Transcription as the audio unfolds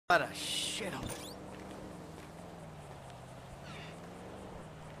What a shithole.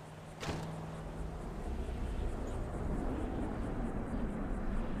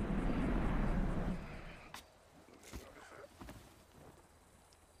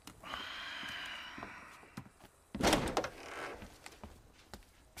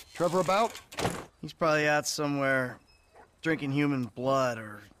 Trevor about? He's probably out somewhere drinking human blood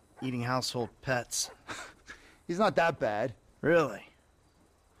or eating household pets. He's not that bad. Really?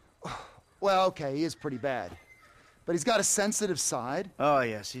 Well, okay, he is pretty bad. But he's got a sensitive side. Oh,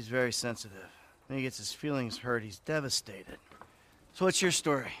 yes, he's very sensitive. When he gets his feelings hurt, he's devastated. So what's your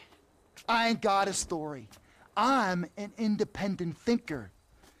story? I ain't got a story. I'm an independent thinker.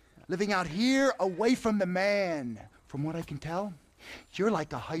 Living out here away from the man. From what I can tell, you're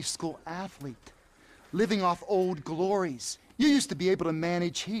like a high school athlete. Living off old glories. You used to be able to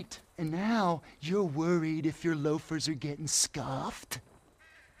manage heat. And now you're worried if your loafers are getting scuffed.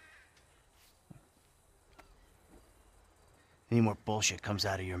 Any more bullshit comes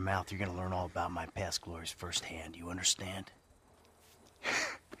out of your mouth, you're gonna learn all about my past glories firsthand. You understand?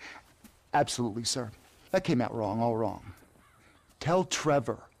 Absolutely, sir. That came out wrong, all wrong. Tell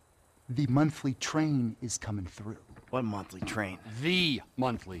Trevor the monthly train is coming through. What monthly train? The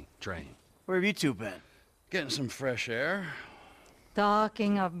monthly train. Where have you two been? Getting some fresh air.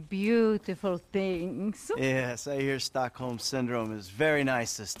 Talking of beautiful things. Yes, I hear Stockholm Syndrome is very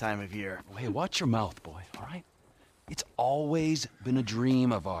nice this time of year. Oh, hey, watch your mouth, boy, all right? It's always been a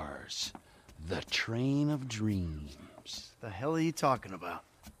dream of ours. The train of dreams. The hell are you talking about?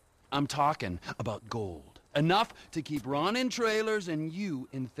 I'm talking about gold. Enough to keep Ron in trailers and you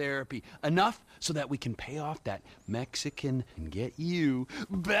in therapy. Enough so that we can pay off that Mexican and get you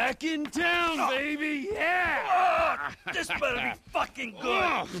back in town, baby! Yeah! This better be fucking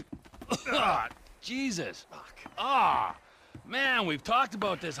good! Jesus. Ah, man, we've talked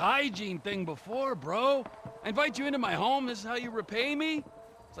about this hygiene thing before, bro. I invite you into my home, this is how you repay me?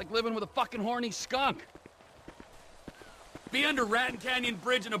 It's like living with a fucking horny skunk. Be under Raton Canyon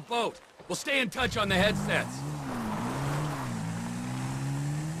Bridge in a boat. We'll stay in touch on the headsets.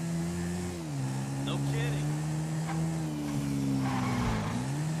 No kidding.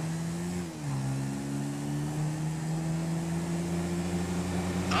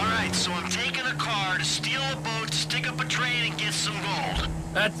 Alright, so I'm taking a car to steal a boat, stick up a train, and get some gold.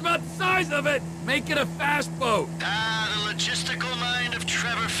 That's about the size of it! Make it a fast boat! Ah, the logistical mind of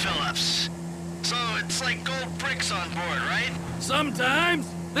Trevor Phillips. So it's like gold bricks on board, right? Sometimes.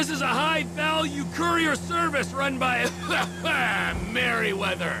 This is a high-value courier service run by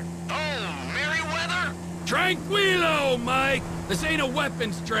Merryweather. Oh, Merryweather? Tranquilo, Mike! This ain't a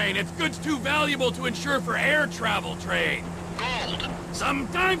weapons train. It's goods too valuable to insure for air travel trade. Gold.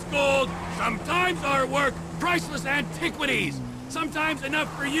 Sometimes gold, sometimes artwork, priceless antiquities. Sometimes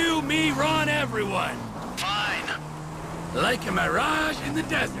enough for you, me, Ron, everyone. Fine. Like a mirage in the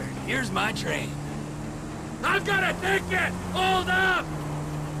desert, here's my train. I've got a ticket! Hold up!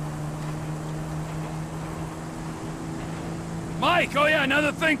 Mike, oh yeah,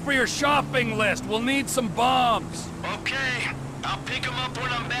 another thing for your shopping list. We'll need some bombs. Okay. I'll pick them up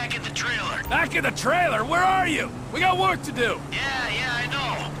when I'm back at the trailer. Back at the trailer? Where are you? We got work to do. Yeah, I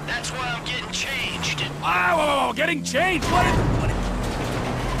know. That's why I'm getting changed. Ah, whoa, getting changed? What is...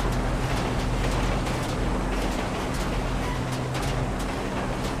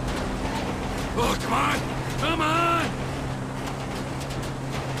 Oh, come on! Come on!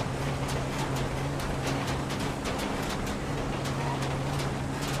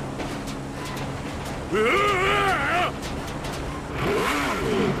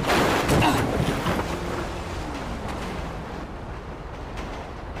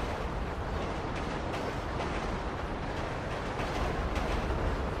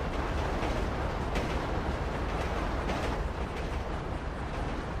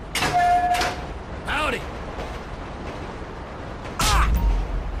 Howdy!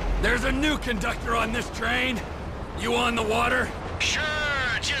 There's a new conductor on this train. You on the water? Sure,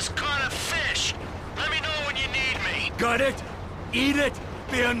 just caught a fish. Let me know when you need me. Got it? Eat it?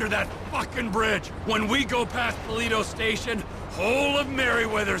 Be under that fucking bridge. When we go past Toledo Station, whole of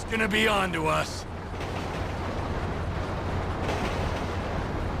Merryweather's gonna be onto us.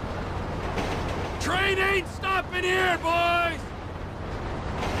 Train ain't stopping here, boys!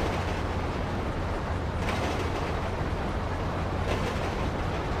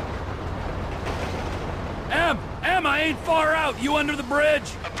 Em, I ain't far out. You under the bridge?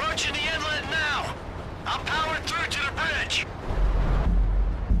 Approaching the inlet now. I'm powered through to the bridge.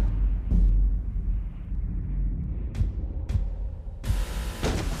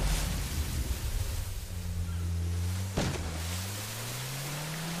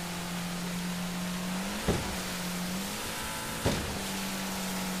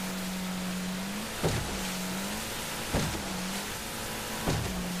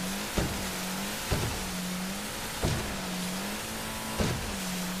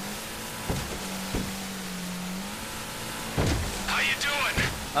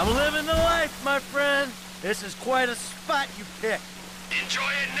 I'm living the life, my friend. This is quite a spot you picked. Enjoy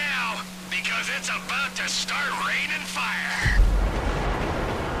it now, because it's about to start raining fire.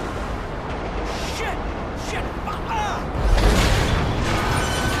 Shit! Shit!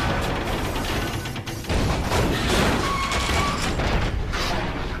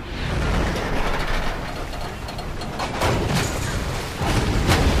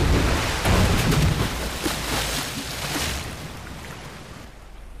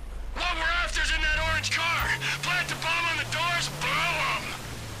 What we're after's in that orange car. Plant the bomb on the doors, blow them.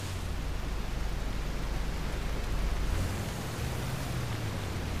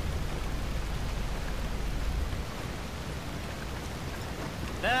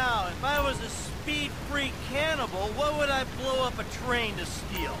 Now, if I was a speed-free cannibal, what would I blow up a train to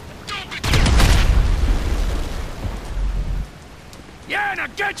steal? Yeah, now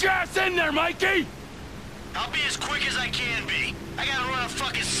get your ass in there, Mikey! I'll be as quick as I can be. I gotta run a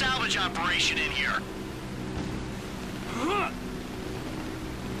fucking salvage operation in here.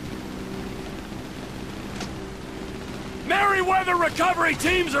 Merryweather recovery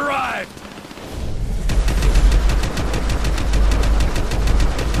teams arrived!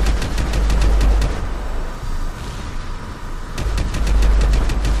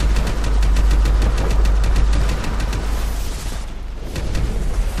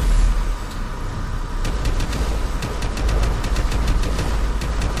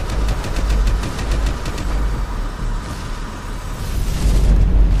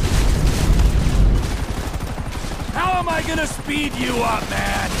 How am I gonna speed you up,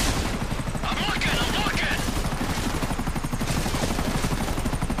 man? I'm looking!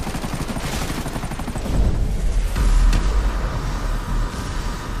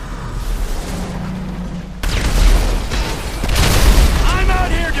 I'm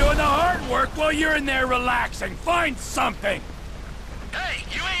out here doing the hard work while you're in there relaxing. Find something! Hey,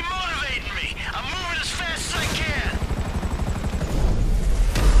 you ain't motivating me. I'm moving as fast as I can.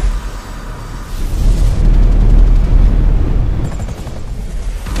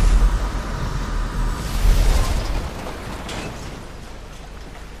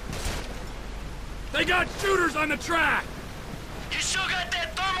 They got shooters on the track! You still got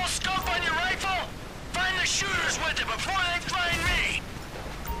that thermal scope on your rifle? Find the shooters with it before they find me.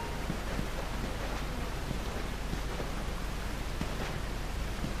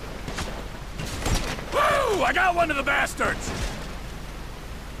 Woo! I got one of the bastards!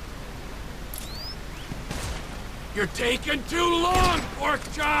 You're taking too long, pork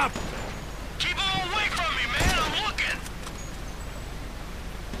chop! Keep them away from me, man. I'm looking.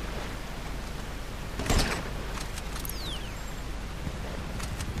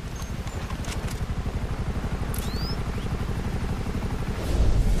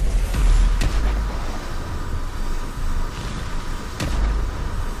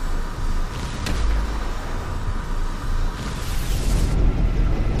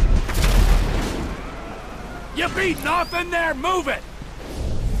 You beating off in there? Move it!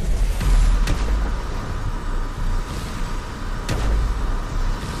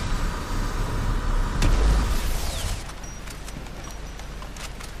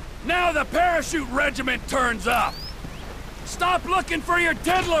 Now the parachute regiment turns up! Stop looking for your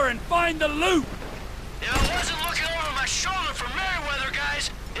diddler and find the loot! If I wasn't looking over my shoulder for Merryweather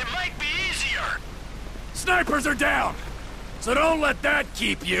guys, it might be easier. Snipers are down! So don't let that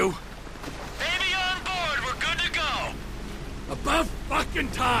keep you! Baby on board, we're good to go. About fucking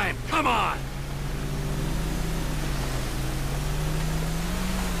time! Come on!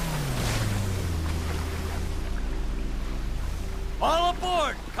 All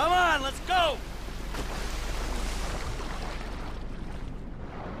aboard! Come on, let's go!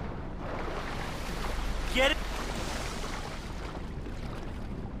 Get it?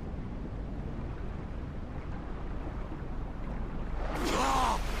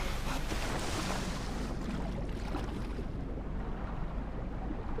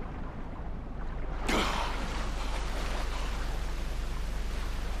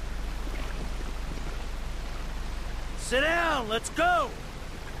 Sit down, let's go!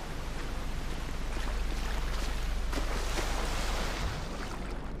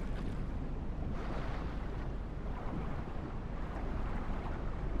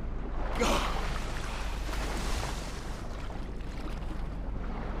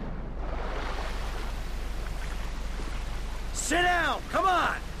 Sit down, come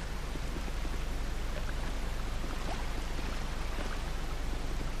on!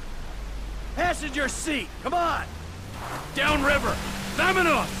 Passenger seat, come on! Downriver!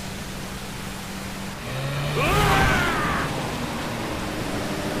 Vámonos!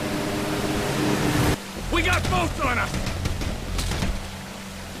 We got boats on us!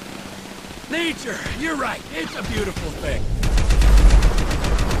 Nature, you're right. It's a beautiful thing.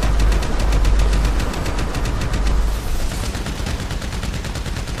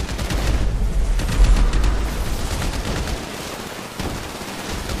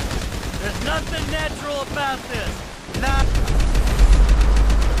 There's nothing natural about this. Not...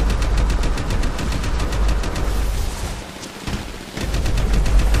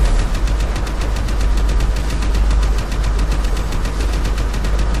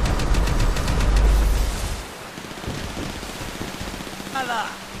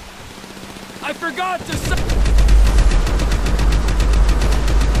 I forgot to say...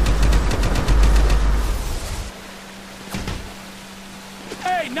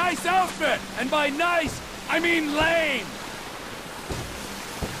 Hey, nice outfit! And by nice, I mean lame!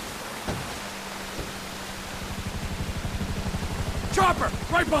 Chopper,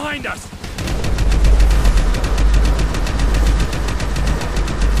 right behind us!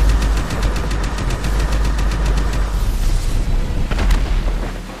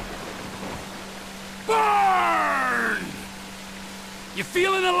 Burn! You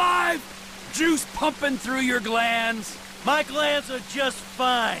feeling alive? Juice pumping through your glands? My glands are just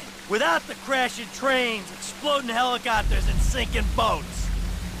fine. Without the crashing trains, exploding helicopters, and sinking boats.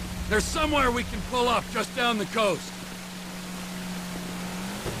 There's somewhere we can pull up just down the coast.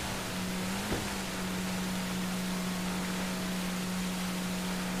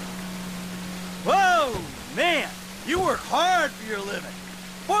 Whoa, man! You work hard for your living.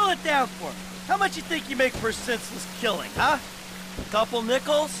 Boil it down for me. How much you think you make per senseless killing, huh? A couple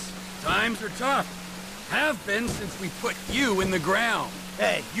nickels? Times are tough. Have been since we put you in the ground.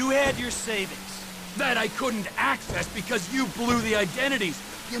 Hey, you had your savings. That I couldn't access because you blew the identities.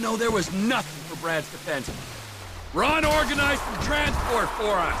 You know, there was nothing for Brad's defense. Ron organized some transport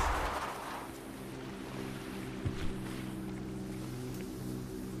for us.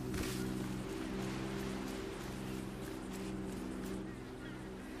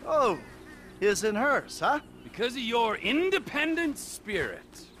 Oh, his and hers, huh? Because of your independent spirit.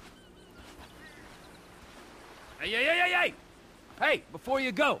 Hey! Hey, before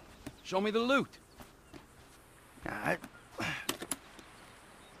you go, show me the loot. Alright.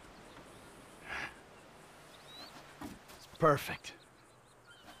 It's perfect.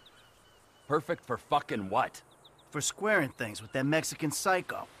 Perfect for fucking what? For squaring things with that Mexican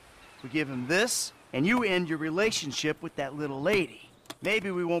psycho. We give him this, and you end your relationship with that little lady.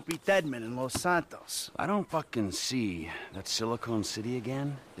 Maybe we won't be dead men in Los Santos. I don't fucking see that Silicon City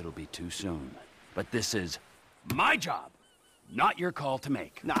again. It'll be too soon. But this is my job, not your call to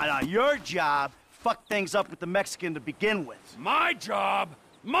make. Nah, your job. Fuck things up with the Mexican to begin with. My job,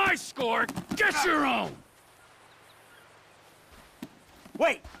 my score, get your own!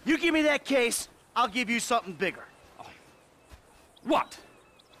 Wait, you give me that case, I'll give you something bigger. What?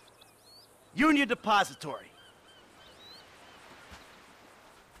 Union Depository.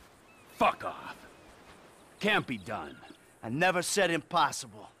 Fuck off. Can't be done. I never said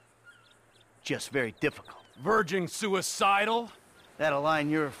impossible. Just very difficult. Verging suicidal? That a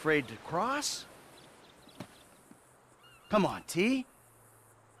line you're afraid to cross? Come on, T.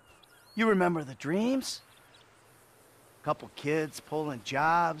 You remember the dreams? Couple kids pulling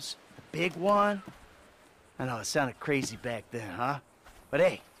jobs, the big one. I know it sounded crazy back then, huh? But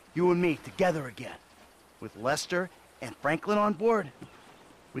hey, you and me together again. With Lester and Franklin on board,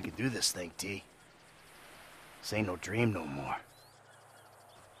 we can do this thing, T. This ain't no dream no more.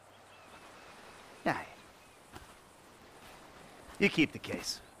 Nah. You keep the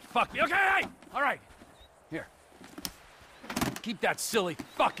case. Fuck me. Okay, hey! All right. Here. Keep that silly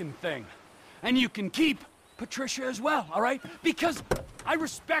fucking thing. And you can keep Patricia as well, all right? Because I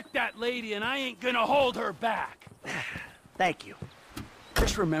respect that lady and I ain't gonna hold her back. Thank you.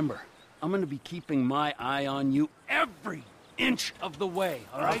 Just remember, I'm gonna be keeping my eye on you every inch of the way,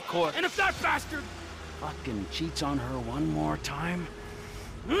 all right? Of course. And if that bastard fucking cheats on her one more time,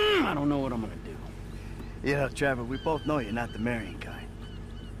 I don't know what I'm gonna do. You know, Trevor, we both know you're not the marrying kind.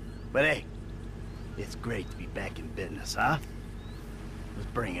 But hey, it's great to be back in business, huh? Let's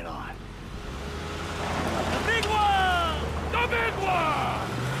bring it on.